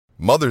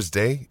Mother's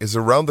Day is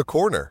around the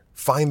corner.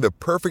 Find the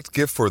perfect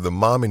gift for the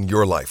mom in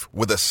your life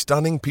with a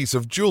stunning piece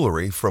of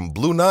jewelry from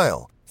Blue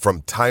Nile.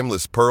 From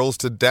timeless pearls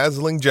to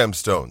dazzling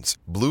gemstones,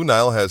 Blue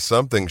Nile has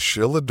something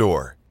she'll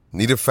adore.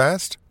 Need it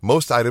fast?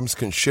 Most items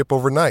can ship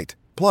overnight.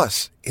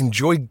 Plus,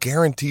 enjoy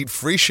guaranteed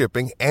free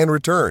shipping and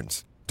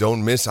returns.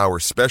 Don't miss our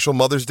special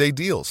Mother's Day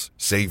deals.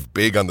 Save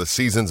big on the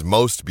season's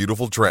most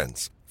beautiful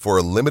trends. For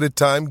a limited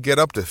time, get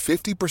up to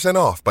 50%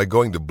 off by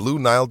going to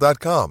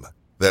BlueNile.com.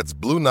 That's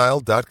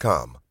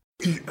BlueNile.com.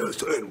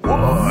 ESNY.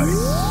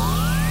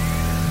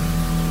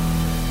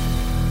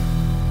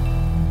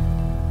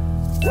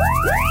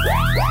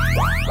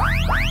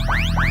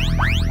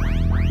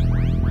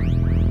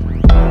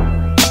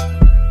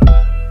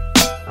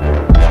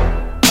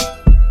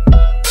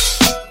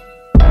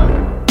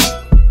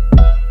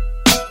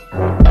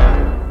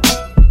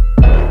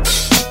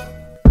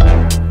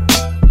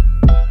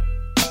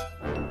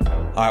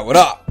 All right, what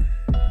up?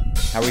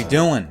 How we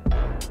doing?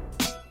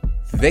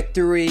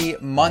 Victory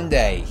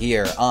Monday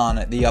here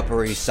on the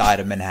Upper East Side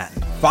of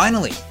Manhattan.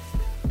 Finally,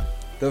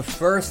 the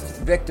first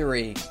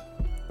victory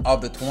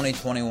of the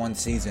 2021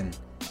 season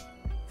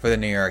for the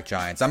New York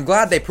Giants. I'm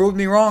glad they proved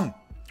me wrong.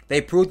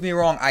 They proved me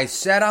wrong. I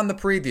said on the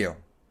preview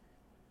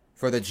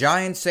for the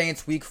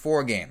Giants-Saints Week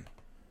 4 game,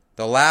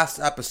 the last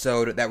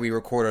episode that we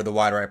recorded of the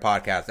Wide Right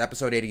Podcast,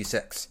 episode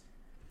 86,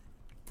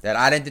 that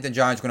I didn't think the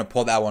Giants were going to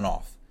pull that one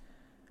off.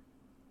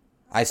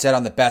 I said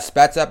on the Best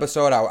Bets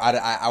episode,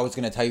 I was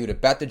going to tell you to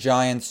bet the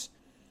Giants.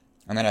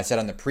 And then I said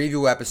on the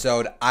preview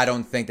episode, I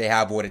don't think they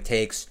have what it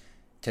takes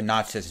to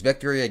notch this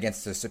victory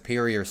against the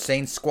superior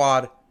Saints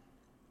squad.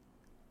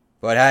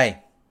 But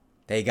hey,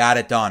 they got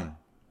it done.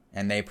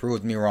 And they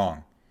proved me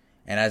wrong.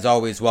 And as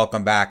always,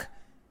 welcome back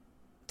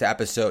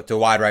to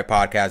Wide Right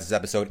Podcast. This is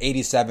episode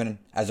 87.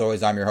 As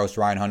always, I'm your host,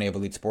 Ryan Honey of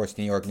Elite Sports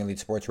New York and Elite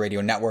Sports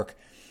Radio Network.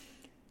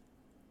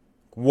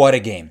 What a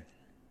game.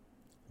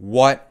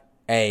 What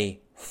a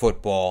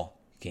football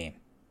game.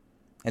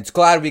 It's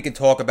glad we can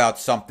talk about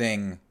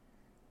something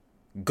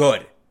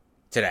good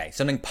today,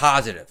 something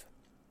positive.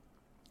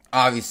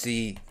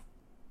 Obviously,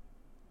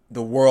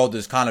 the world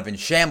is kind of in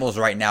shambles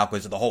right now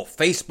because of the whole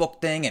Facebook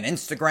thing and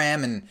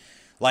Instagram, and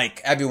like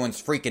everyone's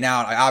freaking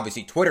out.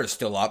 Obviously, Twitter's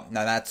still up.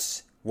 Now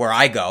that's where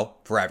I go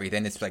for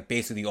everything. It's like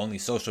basically the only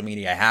social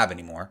media I have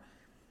anymore.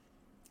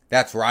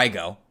 That's where I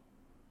go.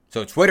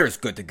 So Twitter's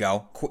good to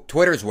go.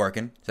 Twitter's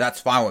working, so that's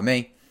fine with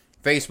me.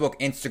 Facebook,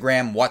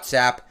 Instagram,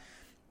 WhatsApp,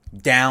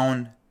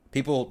 down.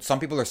 Some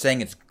people are saying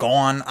it's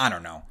gone. I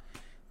don't know.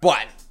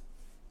 But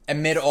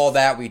amid all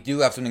that, we do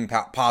have something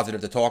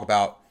positive to talk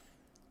about.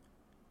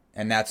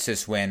 And that's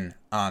this win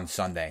on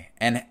Sunday.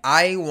 And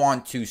I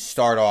want to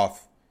start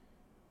off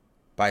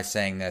by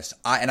saying this.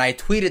 I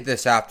tweeted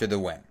this after the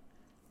win.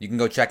 You can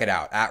go check it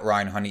out at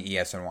Ryan Honey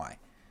ESNY.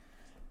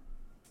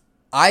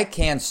 I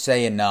can't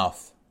say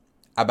enough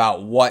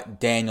about what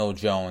Daniel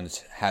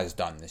Jones has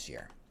done this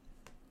year.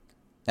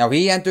 Now,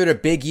 he entered a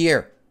big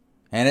year,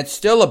 and it's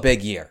still a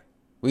big year.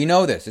 We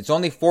know this. It's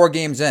only 4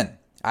 games in.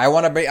 I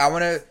want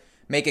to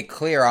make it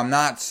clear. I'm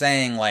not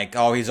saying like,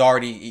 oh, he's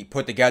already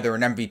put together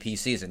an MVP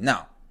season.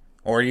 No.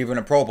 Or even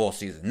a Pro Bowl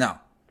season. No.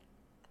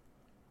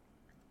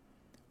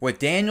 What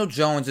Daniel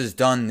Jones has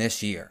done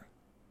this year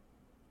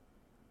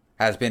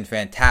has been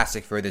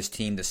fantastic for this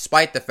team,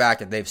 despite the fact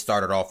that they've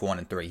started off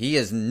 1-3. He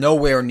is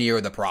nowhere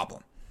near the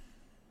problem.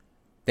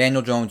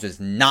 Daniel Jones is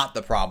not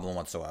the problem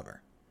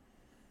whatsoever.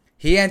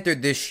 He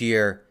entered this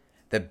year,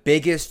 the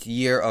biggest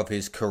year of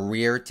his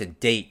career to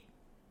date.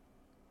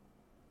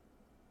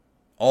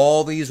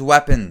 All these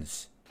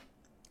weapons.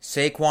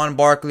 Saquon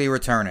Barkley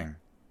returning.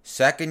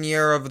 Second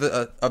year of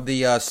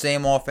the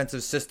same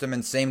offensive system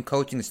and same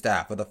coaching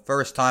staff for the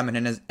first time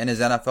in his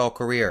NFL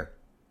career.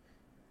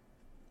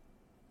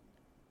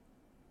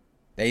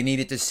 They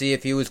needed to see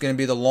if he was going to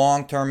be the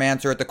long-term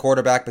answer at the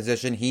quarterback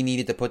position. He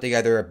needed to put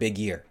together a big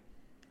year.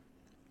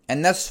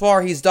 And thus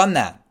far, he's done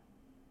that.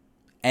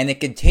 And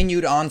it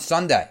continued on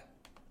Sunday.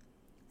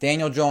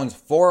 Daniel Jones,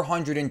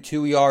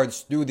 402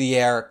 yards through the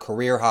air,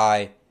 career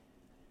high.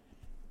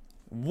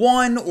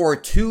 1 or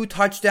 2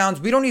 touchdowns,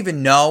 we don't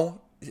even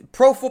know.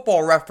 Pro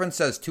Football Reference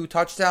says 2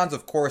 touchdowns.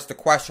 Of course, the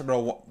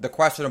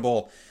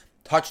questionable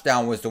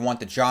touchdown was the one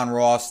to John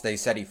Ross. They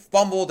said he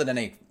fumbled and then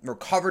they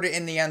recovered it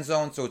in the end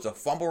zone. So it's a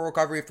fumble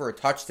recovery for a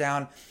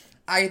touchdown.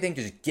 I think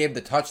just give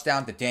the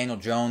touchdown to Daniel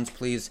Jones,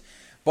 please.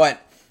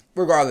 But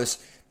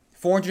regardless,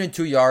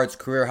 402 yards,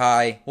 career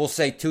high. We'll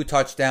say 2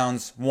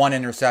 touchdowns, 1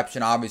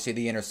 interception. Obviously,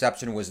 the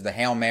interception was the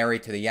Hail Mary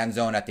to the end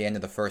zone at the end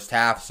of the first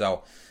half.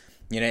 So,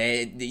 you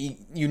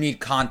need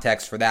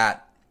context for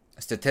that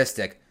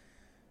statistic.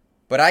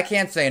 But I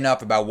can't say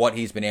enough about what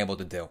he's been able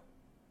to do.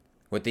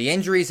 With the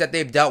injuries that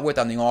they've dealt with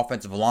on the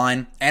offensive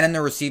line and in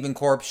the receiving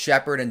corps,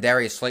 Shepard and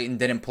Darius Slayton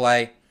didn't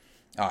play.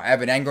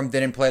 Evan Engram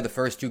didn't play the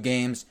first 2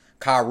 games.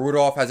 Kyle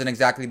Rudolph hasn't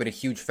exactly been a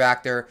huge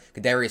factor.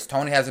 Kadarius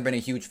Toney hasn't been a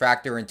huge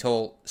factor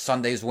until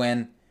Sunday's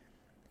win.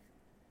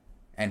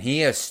 And he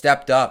has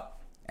stepped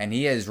up, and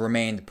he has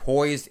remained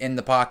poised in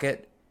the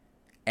pocket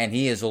and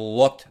he has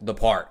looked the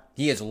part.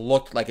 He has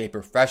looked like a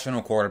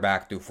professional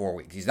quarterback through 4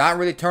 weeks. He's not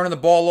really turning the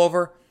ball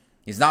over.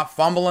 He's not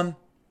fumbling.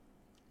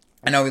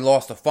 I know he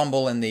lost a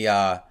fumble in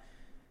the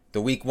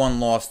week 1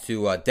 loss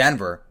to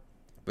Denver,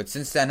 but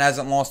since then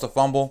hasn't lost a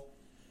fumble.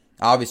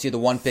 Obviously, the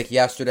one pick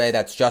yesterday,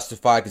 that's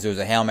justified because it was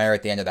a Hail Mary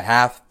at the end of the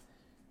half.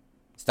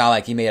 It's not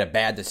like he made a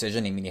bad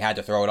decision. I mean, he had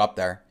to throw it up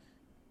there.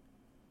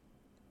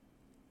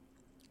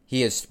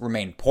 He has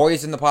remained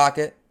poised in the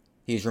pocket.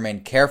 He's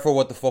remained careful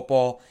with the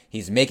football.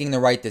 He's making the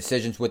right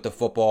decisions with the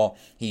football.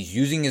 He's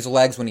using his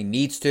legs when he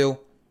needs to.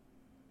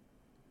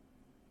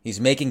 He's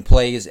making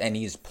plays, and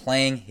he's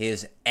playing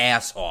his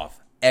ass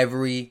off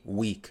every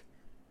week.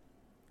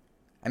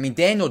 I mean,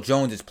 Daniel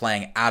Jones is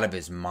playing out of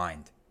his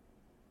mind.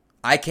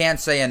 I can't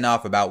say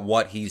enough about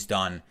what he's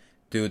done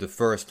through the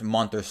first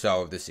month or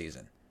so of the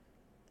season.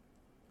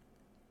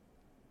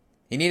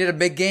 He needed a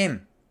big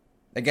game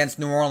against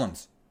New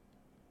Orleans.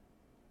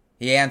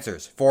 He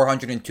answers,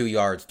 402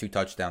 yards, 2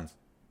 touchdowns.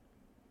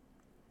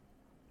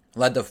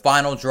 Led the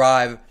final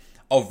drive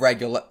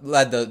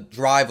led the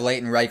drive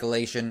late in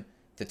regulation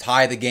to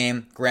tie the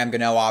game. Graham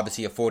Gano,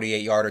 obviously a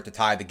 48-yarder to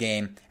tie the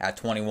game at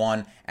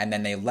 21, and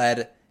then they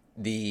led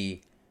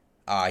the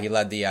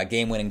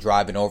game-winning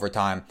drive in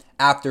overtime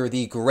after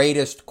the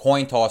greatest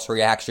coin toss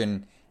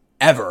reaction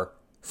ever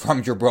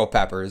from Jabril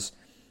Peppers.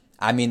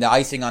 I mean, the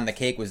icing on the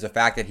cake was the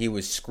fact that he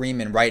was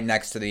screaming right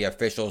next to the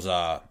official's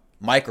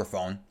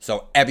microphone,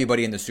 so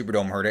everybody in the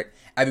Superdome heard it.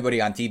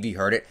 Everybody on TV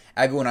heard it.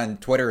 Everyone on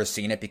Twitter has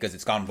seen it because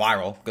it's gone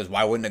viral, because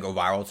why wouldn't it go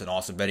viral? It's an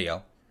awesome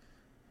video.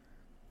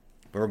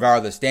 But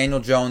regardless, Daniel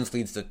Jones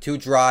leads the 2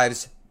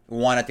 drives,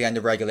 one at the end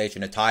of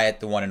regulation to tie it,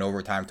 the one in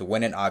overtime to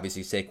win it.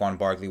 Obviously, Saquon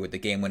Barkley with the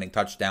game-winning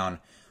touchdown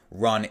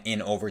run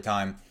in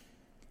overtime.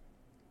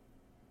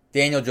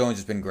 Daniel Jones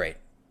has been great.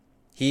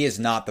 He is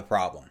not the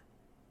problem.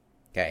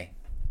 Okay?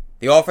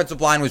 The offensive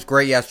line was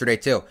great yesterday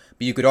too,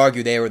 but you could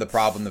argue they were the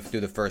problem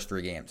through the first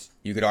 3 games.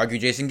 You could argue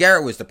Jason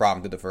Garrett was the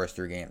problem through the first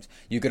 3 games.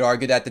 You could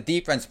argue that the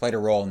defense played a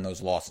role in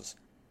those losses.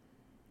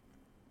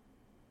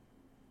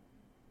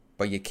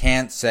 But you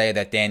can't say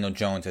that Daniel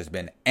Jones has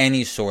been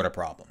any sort of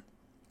problem,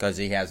 because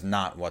he has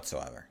not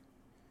whatsoever.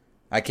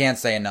 I can't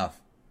say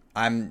enough.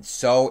 I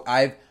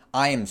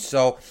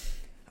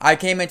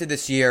came into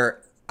this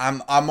year,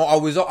 I'm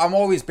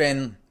always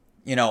been,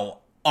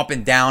 up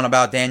and down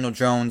about Daniel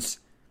Jones.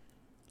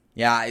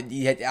 Yeah,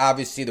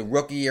 obviously the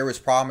rookie year was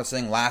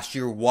promising. Last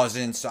year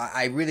wasn't. So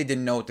I really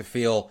didn't know what to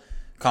feel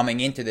coming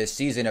into this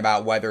season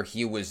about whether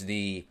he was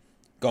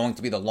going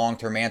to be the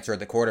long-term answer at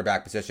the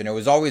quarterback position. It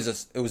was always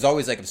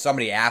like if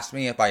somebody asked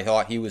me if I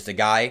thought he was the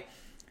guy,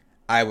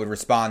 I would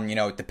respond,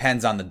 it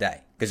depends on the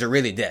day, because it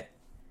really did.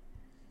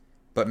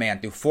 But man,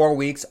 through 4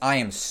 weeks, I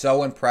am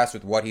so impressed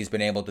with what he's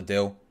been able to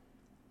do.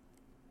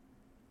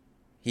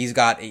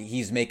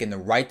 He's making the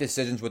right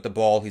decisions with the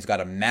ball. He's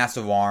got a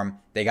massive arm.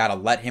 They got to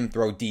let him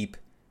throw deep.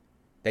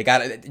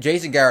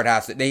 Jason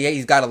Garrett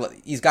he's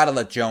got to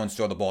let Jones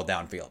throw the ball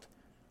downfield.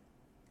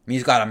 I mean,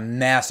 he's got a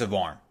massive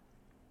arm.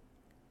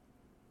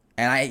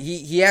 And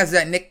he has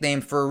that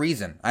nickname for a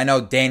reason. I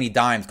know Danny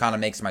Dimes kind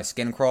of makes my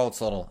skin crawl. It's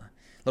a little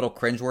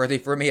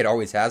cringeworthy for me. It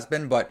always has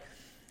been, but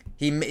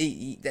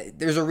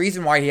there's a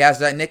reason why he has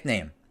that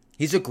nickname.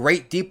 He's a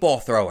great deep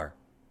ball thrower.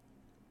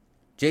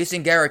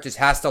 Jason Garrett just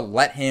has to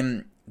let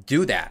him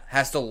do that,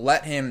 has to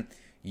let him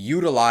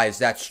utilize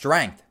that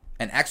strength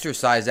and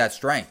exercise that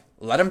strength.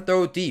 Let him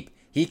throw deep.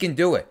 He can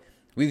do it.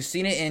 We've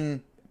seen it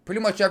in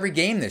pretty much every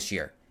game this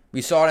year.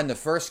 We saw it in the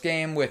first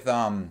game with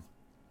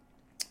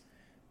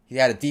he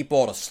had a deep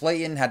ball to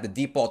Slayton, had the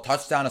deep ball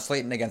touchdown to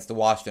Slayton against the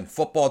Washington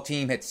football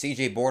team, hit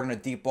C.J. Borden a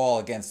deep ball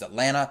against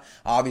Atlanta.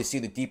 Obviously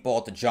the deep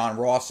ball to John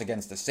Ross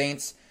against the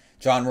Saints.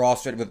 John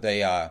Ross with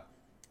a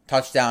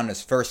touchdown in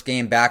his first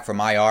game back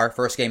from IR,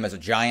 first game as a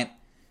Giant.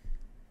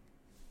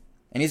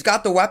 And he's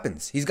got the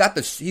weapons. He's got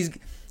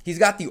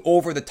the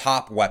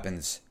over-the-top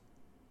weapons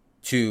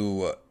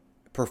to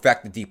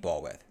perfect the deep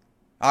ball with.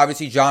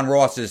 Obviously, John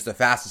Ross is the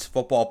fastest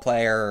football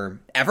player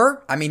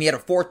ever. I mean, he had a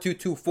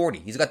 4.22 40.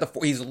 He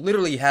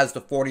literally has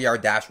the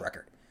 40-yard dash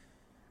record.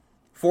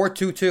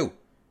 4.22.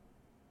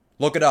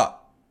 Look it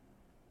up.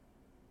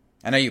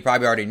 I know you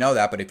probably already know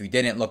that, but if you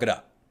didn't, look it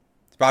up.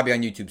 It's probably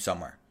on YouTube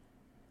somewhere.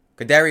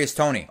 Kadarius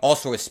Toney,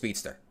 also a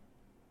speedster.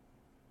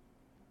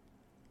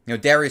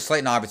 Darius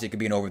Slayton obviously could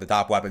be an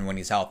over-the-top weapon when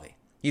he's healthy.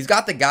 He's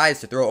got the guys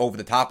to throw over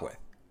the top with.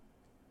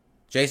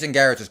 Jason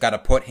Garrett just got to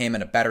put him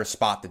in a better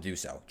spot to do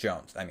so.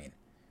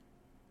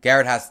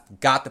 Garrett has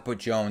got to put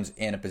Jones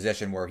in a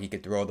position where he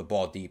could throw the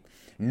ball deep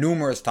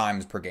numerous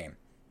times per game.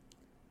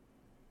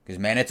 Because,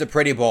 man, it's a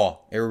pretty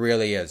ball. It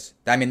really is.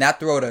 I mean, that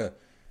throw to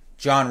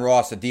John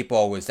Ross, the deep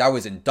ball, was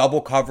in double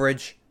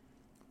coverage,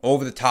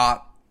 over the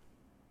top,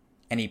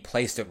 and he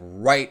placed it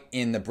right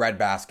in the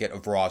breadbasket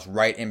of Ross,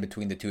 right in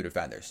between the 2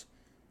 defenders,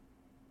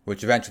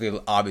 which eventually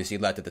obviously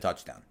led to the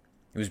touchdown.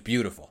 It was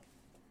beautiful.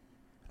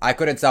 I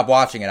couldn't stop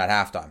watching it at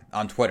halftime.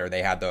 On Twitter,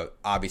 they had the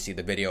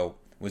video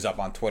was up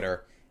on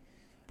Twitter,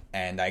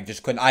 and I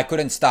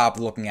couldn't stop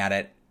looking at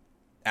it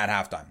at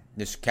halftime.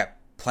 Just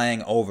kept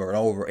playing over and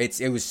over. It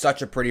was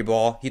such a pretty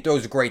ball. He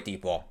throws a great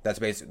deep ball. That's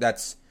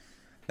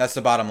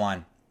the bottom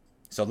line.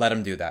 So let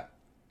him do that.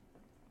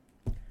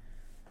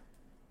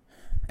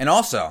 And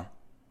also,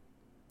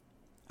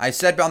 I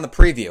said on the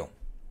preview,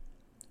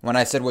 when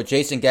I said what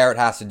Jason Garrett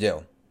has to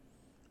do,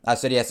 I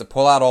said he has to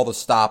pull out all the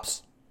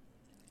stops,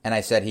 and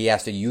I said he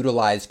has to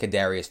utilize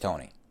Kadarius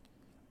Toney.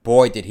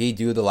 Boy, did he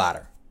do the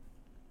latter.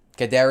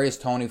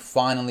 Kadarius Toney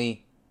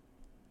finally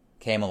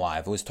came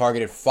alive. It was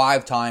targeted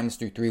 5 times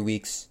through 3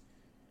 weeks.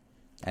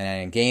 And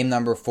then in game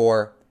number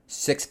 4,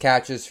 6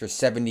 catches for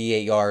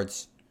 78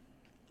 yards.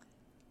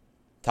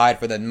 Tied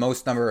for the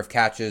most number of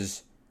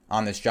catches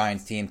on this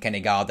Giants team.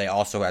 Kenny Golladay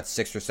also had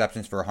 6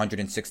 receptions for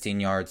 116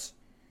 yards.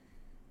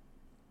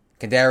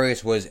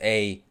 Kadarius was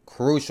a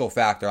crucial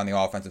factor on the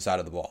offensive side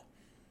of the ball.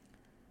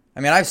 I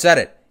mean, I've said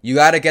it. You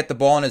got to get the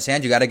ball in his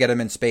hands. You got to get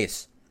him in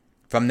space.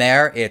 From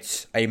there,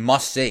 it's a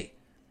must-see.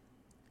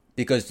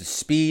 Because the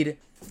speed,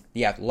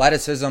 the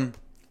athleticism,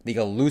 the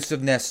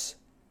elusiveness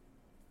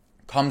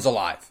comes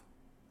alive.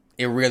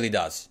 It really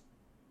does.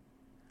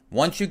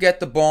 Once you get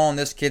the ball in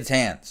this kid's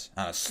hands,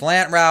 on a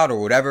slant route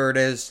or whatever it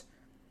is,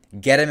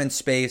 get him in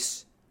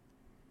space,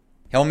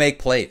 he'll make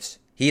plays.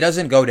 He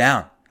doesn't go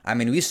down. I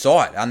mean, we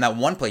saw it on that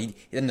one play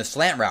in the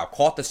slant route.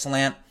 Caught the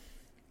slant,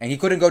 and he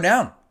couldn't go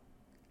down.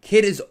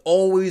 Kid is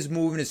always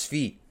moving his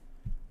feet.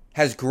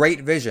 Has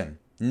great vision.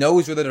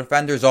 Knows where the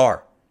defenders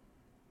are.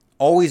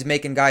 Always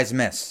making guys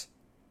miss.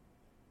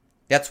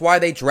 That's why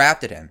they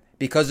drafted him.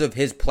 Because of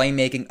his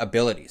playmaking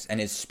abilities and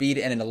his speed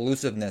and an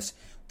elusiveness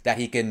that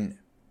he can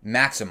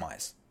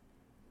maximize.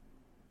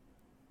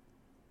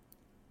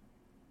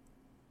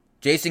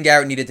 Jason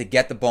Garrett needed to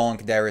get the ball in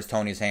Kadarius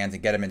Toney's hands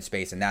and get him in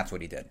space, and that's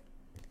what he did.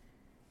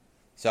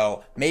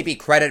 So maybe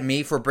credit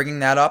me for bringing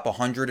that up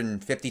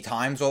 150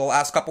 times over the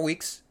last couple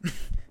weeks.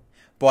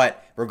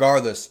 But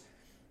regardless,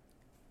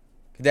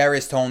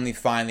 Kadarius Toney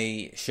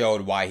finally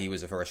showed why he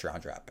was a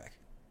first-round draft pick.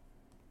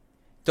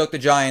 Took the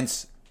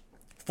Giants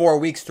 4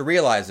 weeks to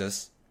realize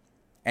this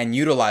and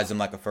utilize him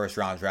like a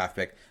first-round draft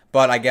pick,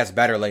 but I guess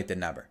better late than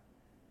never.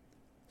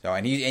 So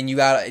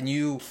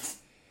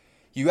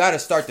you got to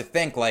start to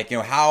think like,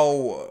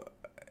 how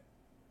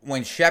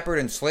when Shepard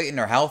and Slayton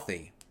are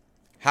healthy,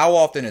 how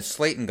often is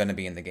Slayton going to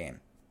be in the game?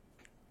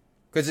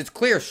 Because it's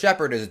clear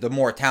Shepard is the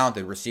more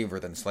talented receiver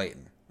than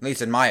Slayton, at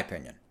least in my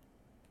opinion.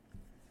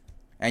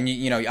 And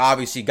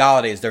obviously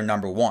Golladay is their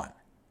number 1.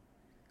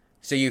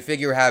 So you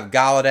figure have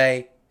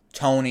Golladay,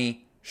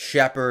 Toney,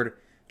 Shepard,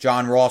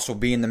 John Ross will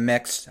be in the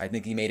mix. I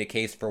think he made a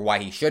case for why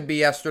he should be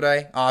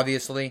yesterday,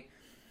 obviously.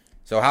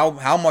 So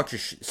how much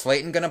is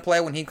Slayton going to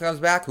play when he comes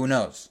back? Who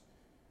knows?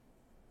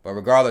 But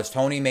regardless,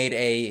 Toney made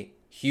a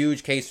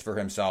huge case for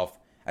himself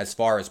as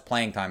far as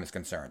playing time is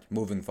concerned,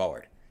 moving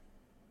forward.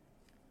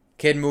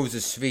 Kid moves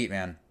his feet,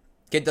 man.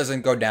 Kid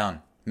doesn't go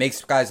down.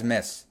 Makes guys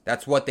miss.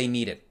 That's what they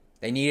needed.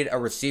 They needed a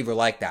receiver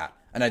like that.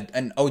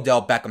 An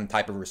Odell Beckham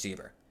type of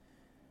receiver.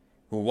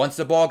 Who once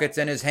the ball gets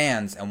in his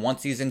hands and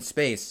once he's in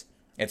space,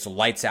 it's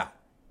lights out.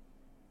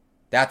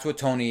 That's what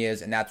Toney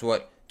is, and that's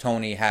what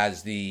Toney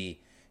has the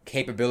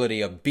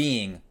capability of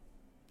being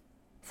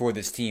for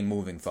this team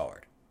moving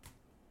forward.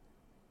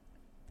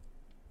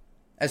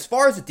 As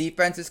far as the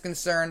defense is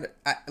concerned,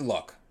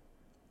 look,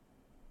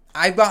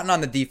 I've gotten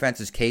on the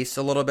defense's case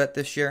a little bit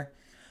this year,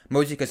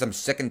 mostly because I'm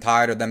sick and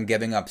tired of them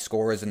giving up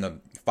scores in the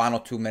final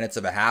 2 minutes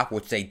of a half,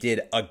 which they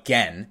did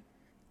again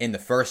in the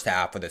first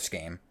half of this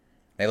game.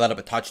 They let up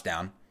a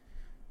touchdown,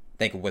 I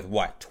think with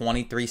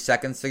 23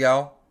 seconds to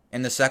go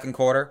in the second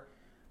quarter.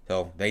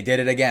 So they did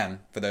it again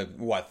for the,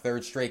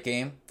 third straight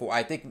game?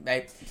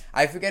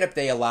 I forget if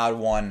they allowed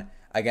one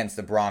against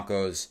the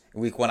Broncos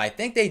week 1. I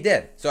think they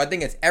did. So I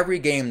think it's every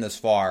game this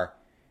far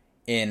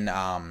in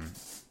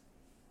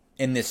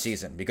this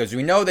season. Because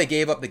we know they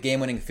gave up the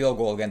game-winning field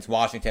goal against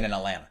Washington and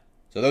Atlanta.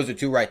 So those are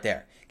 2 right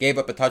there. Gave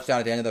up a touchdown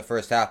at the end of the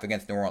first half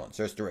against New Orleans.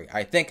 There's 3.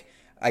 I think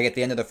at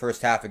the end of the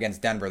first half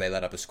against Denver, they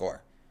let up a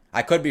score.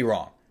 I could be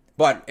wrong.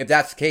 But if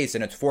that's the case,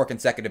 and it's 4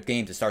 consecutive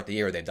games to start the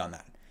year, they've done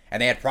that.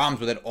 And they had problems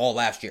with it all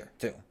last year,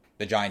 too.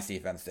 The Giants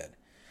defense did.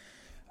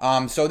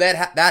 So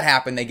that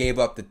happened. They gave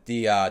up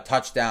the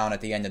touchdown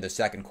at the end of the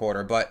second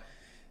quarter. But,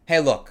 hey,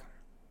 look.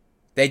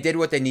 They did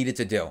what they needed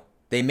to do.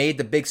 They made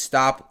the big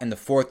stop in the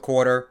fourth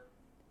quarter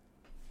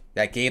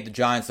that gave the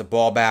Giants the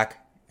ball back.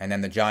 And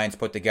then the Giants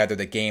put together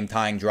the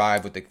game-tying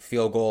drive with the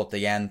field goal at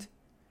the end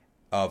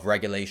of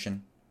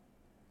regulation.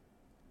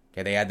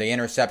 Okay, they had the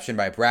interception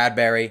by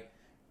Bradbury.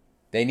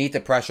 They need to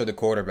pressure the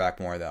quarterback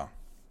more, though.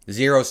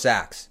 0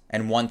 sacks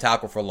and 1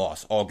 tackle for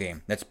loss all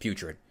game. That's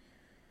putrid.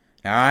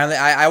 Now,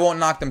 I won't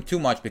knock them too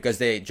much because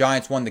the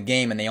Giants won the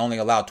game and they only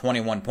allowed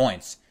 21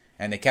 points.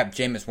 And they kept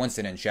Jameis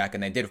Winston in check,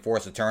 and they did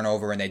force a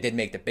turnover, and they did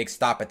make the big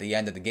stop at the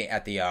end of the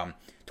game,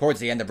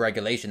 towards the end of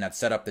regulation that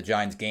set up the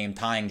Giants'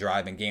 game-tying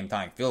drive and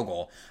game-tying field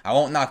goal. I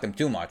won't knock them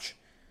too much,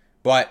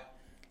 but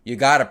you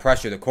got to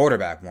pressure the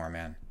quarterback more,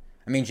 man.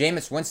 I mean,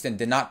 Jameis Winston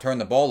did not turn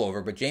the ball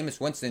over, but Jameis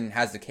Winston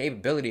has the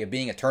capability of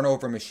being a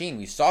turnover machine.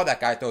 We saw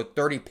that guy throw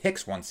 30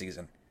 picks one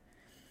season.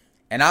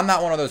 And I'm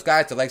not one of those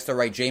guys that likes to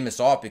write Jameis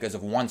off because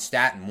of one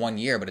stat in 1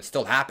 year, but it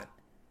still happened.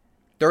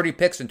 30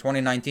 picks in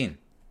 2019.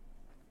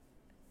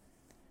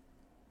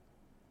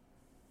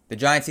 The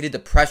Giants needed to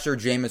pressure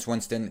Jameis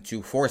Winston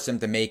to force him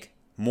to make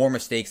more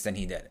mistakes than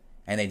he did.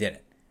 And they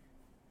didn't.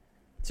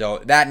 So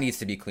that needs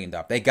to be cleaned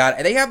up. They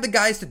have the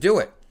guys to do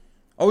it.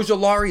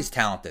 Ojulari's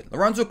talented.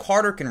 Lorenzo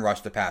Carter can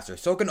rush the passer.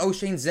 So can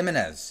Oshane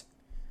Ximines.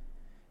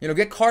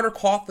 Get Carter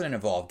Coughlin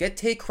involved. Get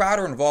Tate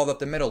Crowder involved up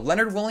the middle.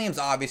 Leonard Williams,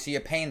 obviously,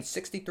 you're paying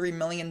 $63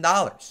 million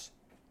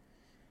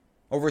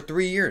over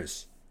 3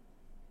 years.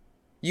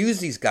 Use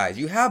these guys.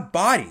 You have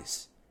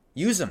bodies.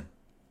 Use them.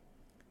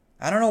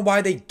 I don't know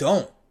why they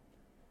don't.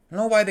 I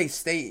don't know why they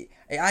stay.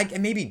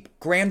 Maybe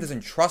Graham doesn't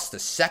trust the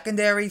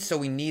secondary,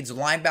 so he needs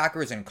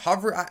linebackers and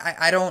cover.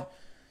 I don't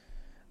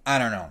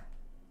know.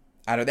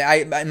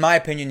 In my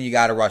opinion, you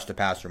got to rush the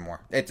passer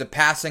more. It's a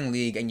passing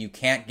league, and you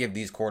can't give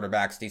these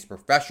quarterbacks, these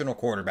professional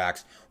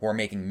quarterbacks who are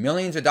making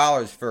millions of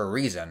dollars for a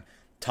reason,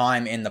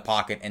 time in the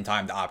pocket and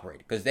time to operate,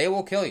 because they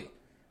will kill you.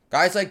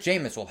 Guys like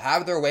Jameis will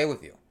have their way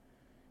with you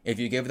if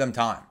you give them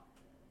time.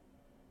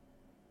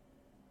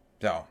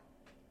 So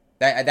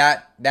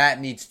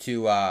that needs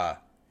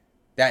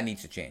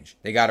to change.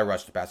 They got to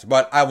rush the passer,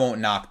 but I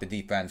won't knock the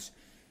defense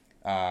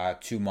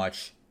too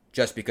much.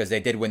 Just because they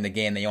did win the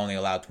game, they only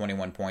allowed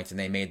 21 points and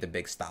they made the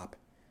big stop.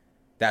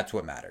 That's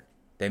what mattered.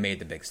 They made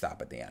the big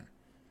stop at the end.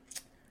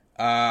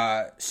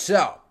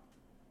 So,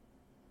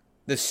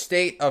 the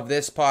state of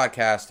this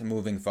podcast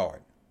moving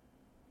forward.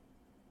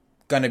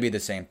 Gonna be the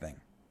same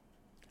thing.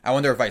 I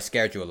wonder if I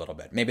scared you a little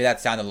bit. Maybe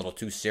that sounded a little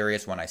too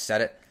serious when I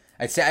said it.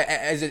 As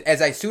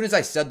soon as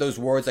I said those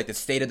words, like the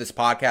state of this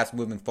podcast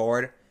moving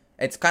forward,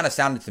 it's kind of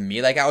sounded to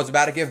me like I was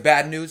about to give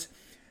bad news.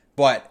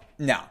 But,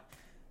 no.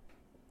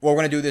 What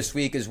we're going to do this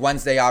week is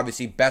Wednesday,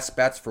 obviously, best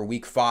bets for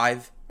week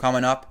 5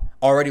 coming up.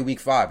 Already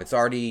week 5. It's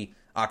already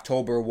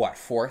October,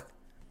 4th?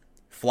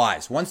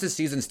 Flies. Once the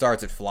season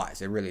starts, it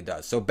flies. It really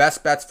does. So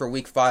best bets for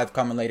week 5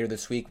 coming later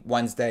this week.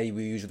 Wednesday,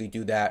 we usually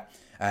do that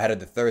ahead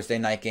of the Thursday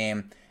night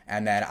game.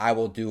 And then I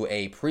will do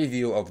a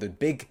preview of the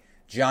big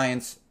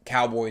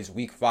Giants-Cowboys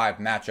week 5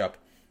 matchup,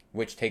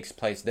 which takes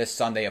place this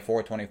Sunday at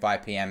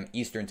 4:25 p.m.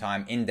 Eastern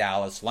Time in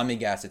Dallas. Let me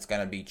guess, it's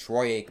going to be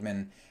Troy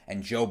Aikman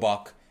and Joe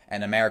Buck.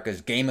 And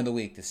America's game of the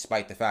week,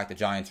 despite the fact the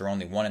Giants are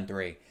only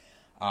 1-3.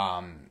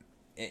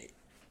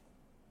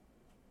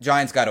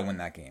 Giants got to win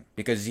that game.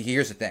 Because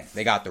here's the thing.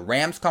 They got the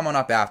Rams coming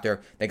up after.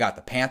 They got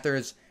the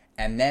Panthers.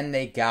 And then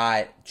they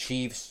got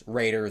Chiefs,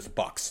 Raiders,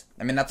 Bucks.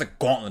 I mean, that's a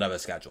gauntlet of a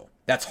schedule.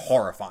 That's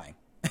horrifying.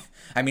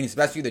 I mean,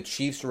 especially the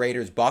Chiefs,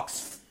 Raiders,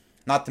 Bucks.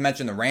 Not to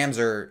mention the Rams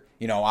are,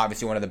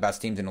 obviously one of the best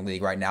teams in the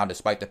league right now,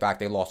 despite the fact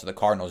they lost to the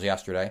Cardinals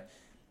yesterday.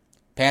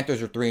 Panthers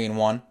are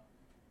 3-1.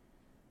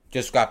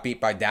 Just got beat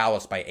by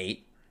Dallas by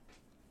 8.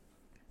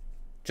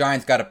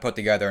 Giants got to put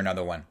together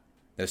another one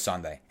this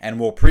Sunday. And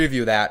we'll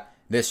preview that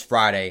this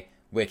Friday,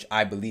 which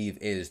I believe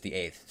is the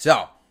 8th.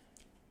 So,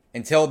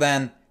 until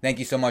then, thank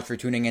you so much for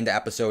tuning in to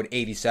episode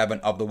 87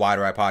 of the Wide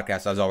Right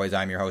Podcast. As always,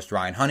 I'm your host,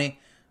 Ryan Honey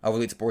of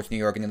Elite Sports New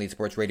York and Elite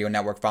Sports Radio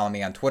Network. Follow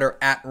me on Twitter,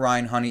 at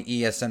Ryan Honey,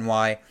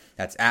 ESNY.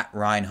 That's at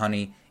Ryan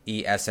Honey,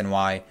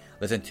 ESNY.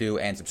 Listen to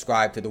and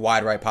subscribe to the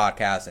Wide Right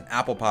Podcast and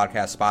Apple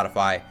Podcasts,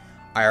 Spotify,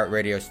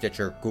 iHeartRadio,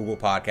 Stitcher, Google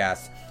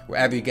Podcasts,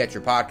 wherever you get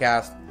your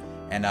podcast.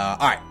 And, all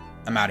right,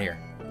 I'm out of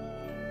here.